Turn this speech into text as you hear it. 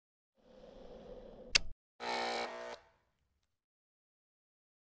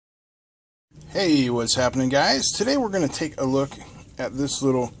Hey, what's happening, guys? Today we're going to take a look at this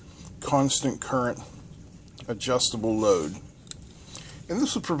little constant current adjustable load. And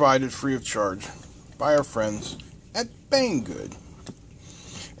this was provided free of charge by our friends at Banggood.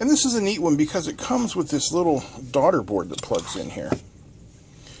 And this is a neat one because it comes with this little daughter board that plugs in here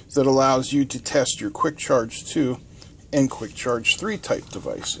that allows you to test your Quick Charge 2 and Quick Charge 3 type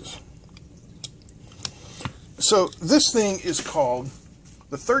devices. So this thing is called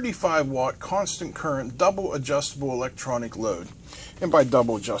the 35-watt constant current double adjustable electronic load. And by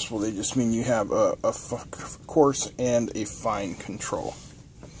double adjustable, they just mean you have a coarse and a fine control.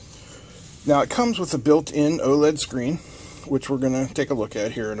 Now it comes with a built-in OLED screen, which we're going to take a look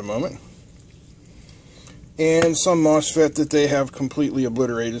at here in a moment. And some MOSFET that they have completely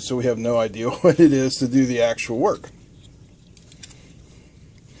obliterated, so we have no idea what it is to do the actual work.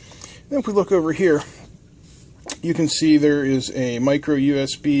 And if we look over here, you can see there is a micro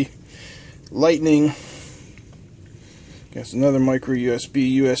USB, Lightning, another micro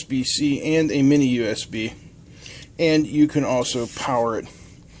USB, USB-C, and a mini USB. And you can also power it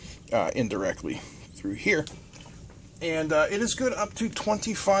indirectly through here. And it is good up to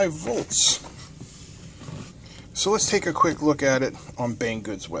 25 volts. So let's take a quick look at it on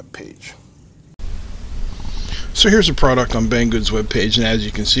Banggood's webpage. So here's a product on Banggood's webpage, and as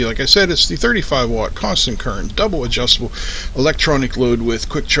you can see, like I said, it's the 35-watt constant current double adjustable electronic load with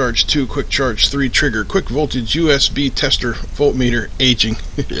Quick Charge 2, Quick Charge 3 trigger, quick voltage USB tester, voltmeter, aging,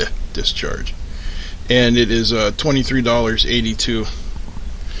 discharge. And it is $23.82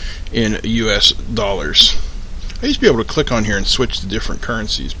 in US dollars. I used to be able to click on here and switch to different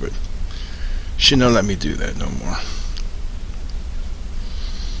currencies, but she don't let me do that no more.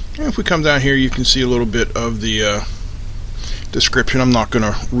 And if we come down here, you can see a little bit of the description. I'm not going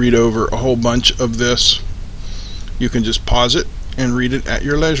to read over a whole bunch of this. You can just pause it and read it at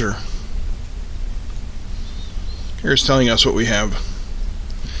your leisure. Here's telling us what we have.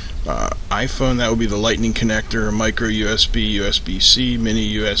 iPhone, that would be the Lightning connector, micro USB, USB-C,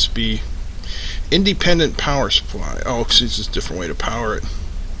 mini USB, independent power supply. Oh, it's just a different way to power it.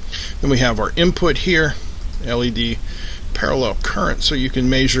 Then we have our input here, LED, parallel current, so you can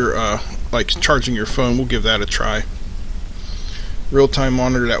measure like charging your phone. We'll give that a try. Real-time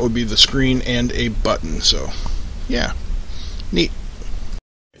monitor, that would be the screen and a button. So yeah, neat.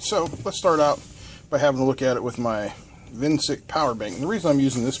 So let's start out by having a look at it with my Vinsik power bank. And the reason I'm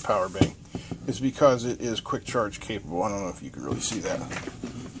using this power bank is because it is quick charge capable. I don't know if you can really see that.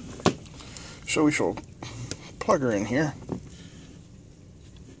 So we shall plug her in here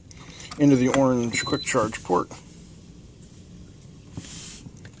into the orange quick charge port.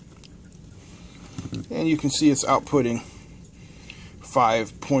 And you can see it's outputting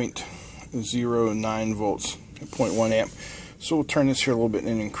 5.09 volts at 0.1 amp. So we'll turn this here a little bit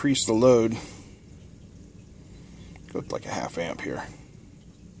and increase the load. Go with like a half amp here.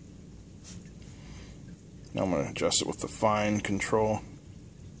 Now I'm going to adjust it with the fine control.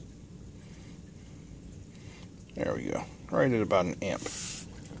 There we go. Right at about an amp.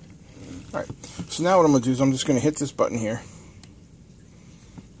 Alright, so now what I'm going to do is I'm just going to hit this button here.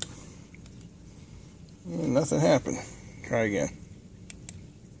 And nothing happened. Try again.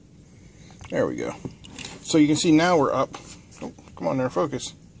 There we go. So you can see now we're up. Oh, come on there,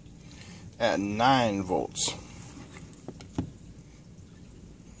 focus. At 9 volts.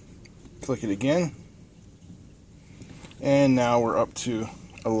 Click it again. And now we're up to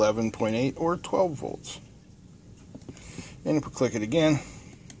 11.8 or 12 volts. And if we click it again,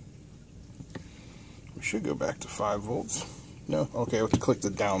 we should go back to 5 volts. No? Okay, we have to click the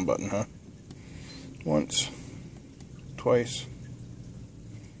down button, huh? Once, twice,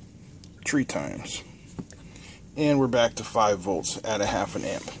 3 times. And we're back to 5 volts at a half an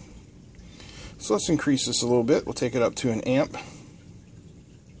amp. So let's increase this a little bit. We'll take it up to an amp.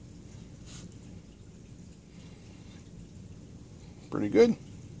 Pretty good.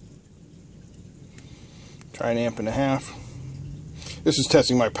 Try an amp and a half. This is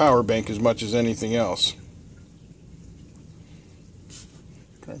testing my power bank as much as anything else.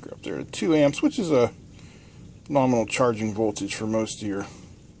 Crank her up there to 2 amps, which is a nominal charging voltage for most of your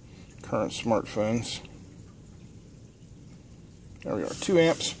current smartphones. There we are, 2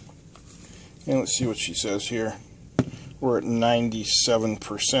 amps. And let's see what she says here. We're at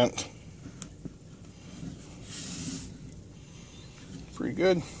 97%. Pretty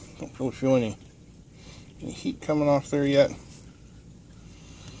good. Don't really feel any heat coming off there yet.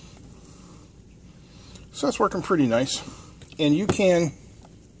 So that's working pretty nice. And you can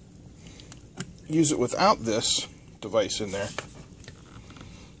use it without this device in there.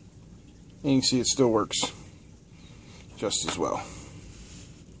 And you can see it still works just as well.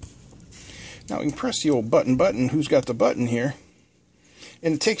 Now we can press the old button, who's got the button here,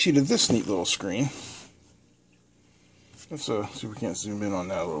 and it takes you to this neat little screen. Let's see if we can't zoom in on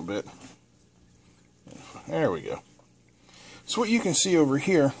that a little bit. There we go. So what you can see over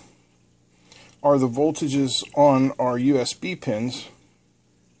here are the voltages on our USB pins.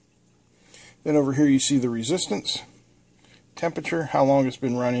 Then over here you see the resistance, temperature, how long it's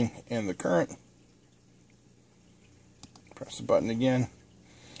been running, and the current. Press the button again.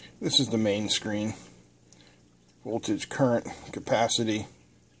 This is the main screen. Voltage, current, capacity,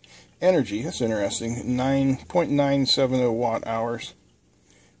 energy. That's interesting. 9.970 watt hours.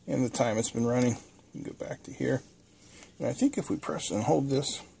 And the time it's been running. You can go back to here. And I think if we press and hold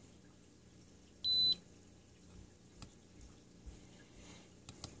this,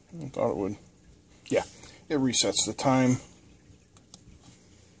 I thought it would. Yeah, it resets the time.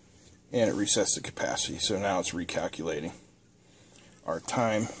 And it resets the capacity. So now it's recalculating our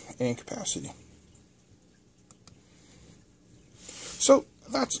time and capacity. So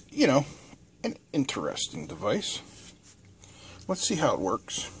that's, you know, an interesting device. Let's see how it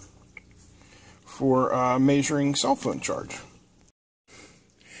works for measuring cell phone charge.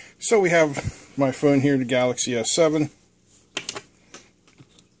 So we have my phone here, the Galaxy S7,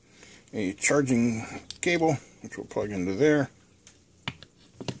 a charging cable which we'll plug into there.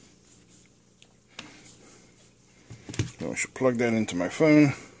 I should plug that into my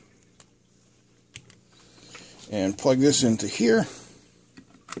phone and plug this into here.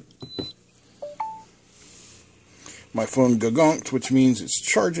 My phone gagonked, which means it's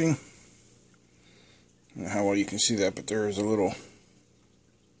charging. I don't know how well you can see that, but there is a little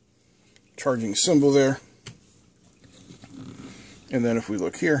charging symbol there. And then if we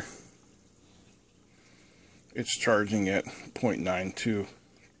look here, it's charging at 0.92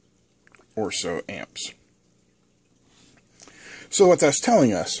 or so amps. So what that's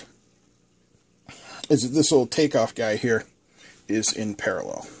telling us is that this little takeoff guy here is in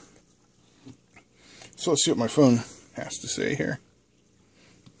parallel. So let's see what my phone has to say here.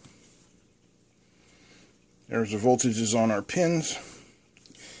 There's the voltages on our pins.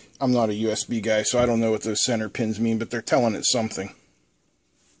 I'm not a USB guy, so I don't know what those center pins mean, but they're telling it something.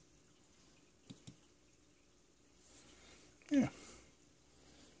 Yeah.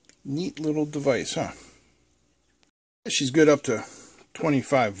 Neat little device, huh? She's good up to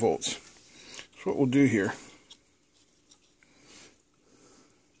 25 volts. So what we'll do here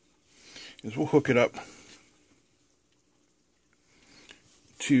is we'll hook it up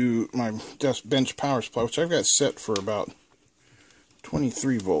to my desk bench power supply, which I've got set for about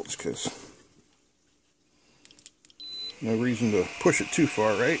 23 volts because no reason to push it too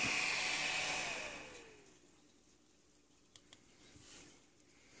far, right?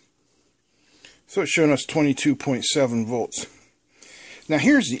 So it's showing us 22.7 volts. Now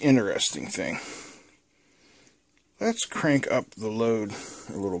here's the interesting thing. Let's crank up the load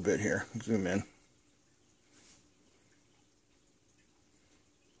a little bit here. Zoom in.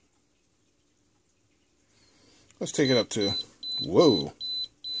 Let's take it up to, whoa,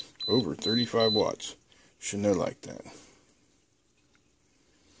 over 35 watts. Should know like that.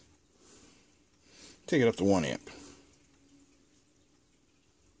 Take it up to 1 amp.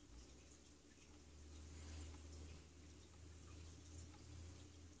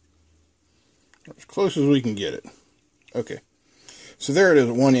 As close as we can get it. Okay. So there it is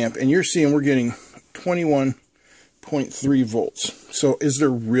at 1 amp, and you're seeing we're getting 21.3 volts. So is there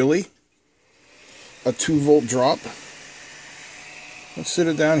really a 2 volt drop? Let's sit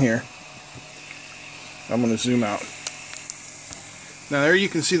it down here. I'm going to zoom out. Now there you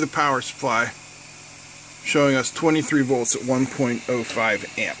can see the power supply showing us 23 volts at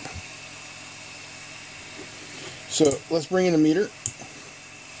 1.05 amp. So let's bring in a meter.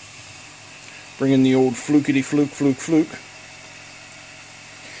 Bring in the old flukety fluke.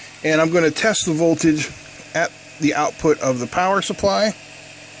 And I'm going to test the voltage at the output of the power supply.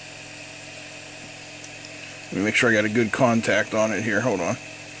 Let me make sure I got a good contact on it here. Hold on.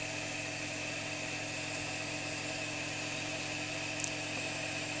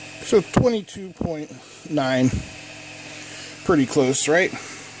 So 22.9. Pretty close, right?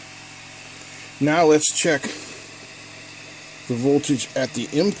 Now let's check the voltage at the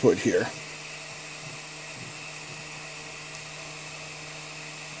input here.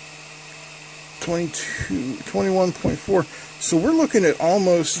 21.4. So we're looking at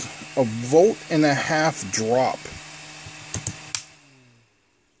almost a 1.5 volt drop.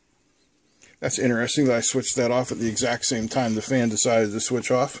 That's interesting that I switched that off at the exact same time the fan decided to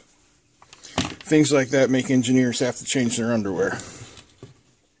switch off. Things like that make engineers have to change their underwear.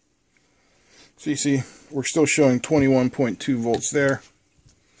 So you see, we're still showing 21.2 volts there.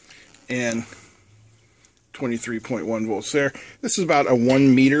 And 23.1 volts there. This is about a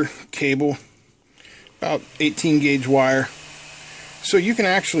 1 meter cable, about 18 gauge wire. So you can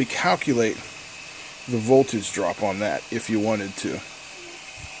actually calculate the voltage drop on that if you wanted to.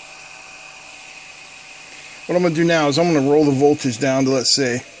 What I'm going to do now is I'm going to roll the voltage down to, let's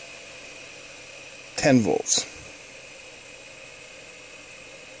say, 10 volts.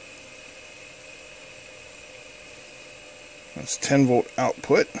 That's 10 volt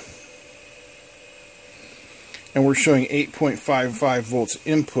output. And we're showing 8.55 volts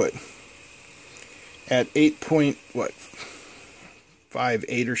input at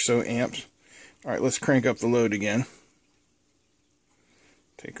 8.58 or so amps. All right, let's crank up the load again.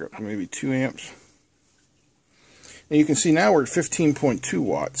 Take her up to maybe 2 amps. And you can see now we're at 15.2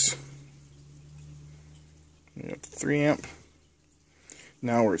 watts. Up to 3 amp.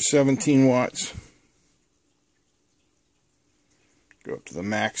 Now we're at 17 watts. Go up to the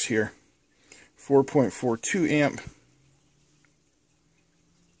max here. 4.42 amp.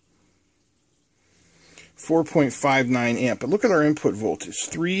 4.59 amp. But look at our input voltage.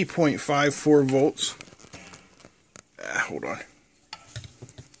 3.54 volts. Hold on.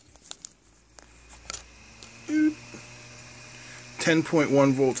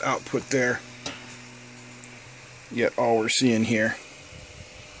 10.1 volts output there. Yet all we're seeing here.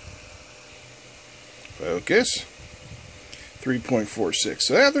 Focus. 3.46.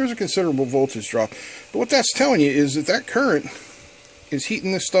 So there's a considerable voltage drop. But what that's telling you is that that current is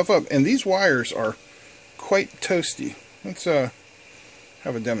heating this stuff up. And these wires are quite toasty. Let's have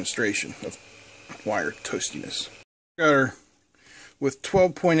a demonstration of wire toastiness. Got her with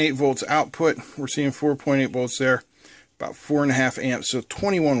 12.8 volts output. We're seeing 4.8 volts there. About 4.5 amps. So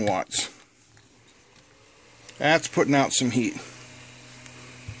 21 watts. That's putting out some heat.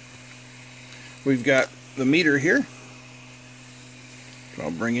 We've got the meter here. I'll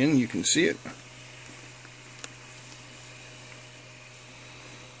bring in, you can see it.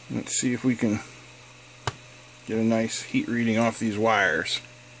 Let's see if we can get a nice heat reading off these wires.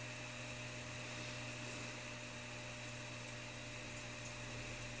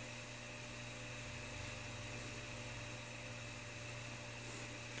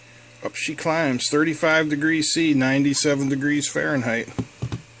 Up she climbs, 35 degrees C, 97 degrees Fahrenheit.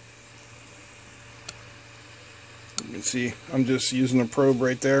 You can see I'm just using a probe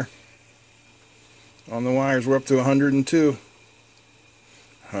right there on the wires. We're up to 102,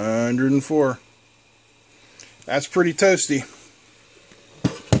 104. That's pretty toasty.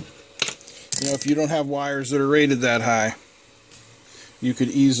 You know, if you don't have wires that are rated that high, you could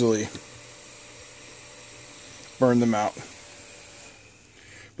easily burn them out.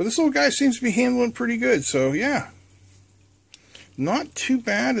 But this little guy seems to be handling pretty good, so yeah, not too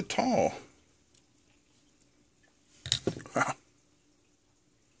bad at all. Wow.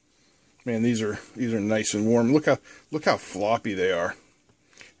 Man, these are nice and warm. Look how floppy they are.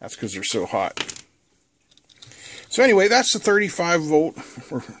 That's because they're so hot. So anyway, that's the 35 volt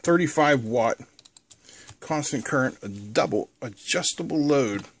or 35 watt constant current, a double adjustable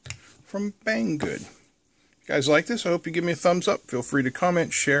load from Banggood. You guys like this? I hope you give me a thumbs up. Feel free to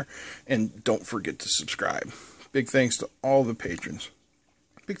comment, share, and don't forget to subscribe. Big thanks to all the patrons.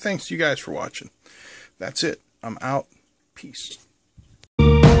 Big thanks to you guys for watching. That's it. I'm out. Peace.